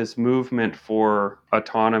this movement for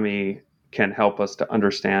autonomy can help us to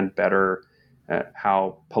understand better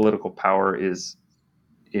how political power is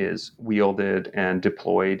is wielded and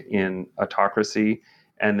deployed in autocracy,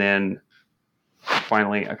 and then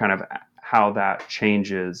finally kind of how that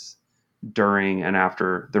changes during and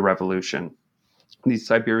after the revolution. These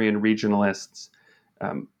Siberian regionalists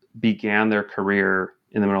began their career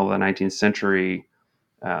in the middle of the 19th century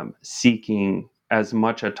seeking as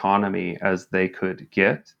much autonomy as they could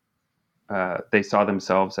get. They saw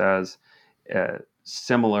themselves as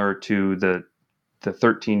similar to the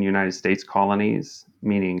 13 United States colonies,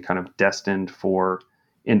 meaning kind of destined for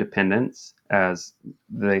independence, as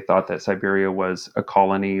they thought that Siberia was a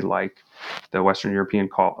colony like the Western European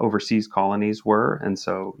overseas colonies were. And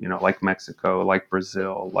so, like Mexico, like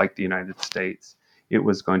Brazil, like the United States, it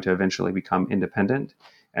was going to eventually become independent.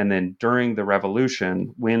 And then during the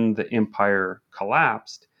revolution, when the empire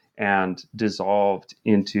collapsed and dissolved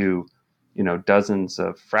into, dozens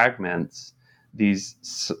of fragments, these,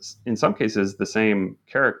 in some cases, the same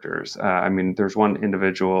characters. There's one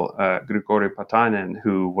individual, Grigory Potanin,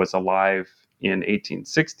 who was alive in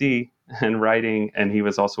 1860 and writing, and he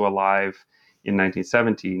was also alive in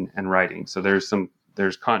 1917 and writing. So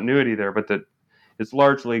there's continuity there, but it's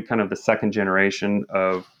largely kind of the second generation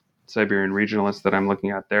of Siberian regionalists that I'm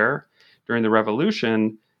looking at there. During the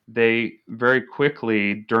revolution, they very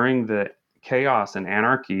quickly, during the chaos and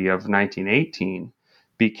anarchy of 1918,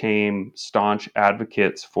 became staunch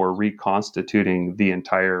advocates for reconstituting the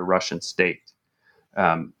entire Russian state,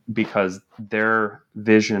 because their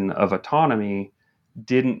vision of autonomy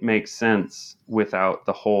didn't make sense without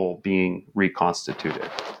the whole being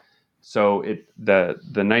reconstituted. So the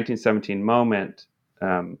 1917 moment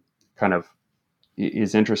kind of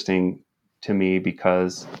is interesting to me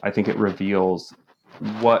because I think it reveals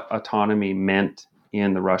what autonomy meant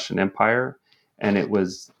in the Russian Empire, and it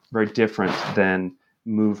was very different than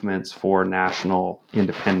movements for national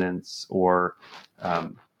independence or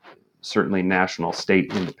certainly national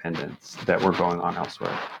state independence that were going on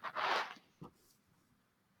elsewhere.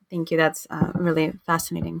 Thank you. That's a really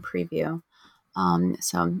fascinating preview.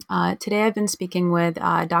 Today I've been speaking with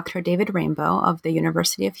Dr. David Rainbow of the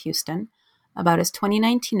University of Houston about his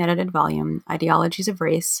 2019 edited volume, Ideologies of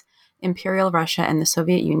Race, Imperial Russia and the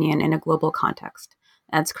Soviet Union in a Global Context.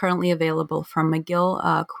 That's currently available from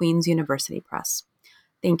McGill Queen's University Press.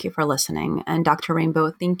 Thank you for listening. And Dr.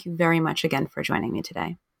 Rainbow, thank you very much again for joining me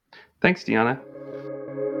today. Thanks, Deanna.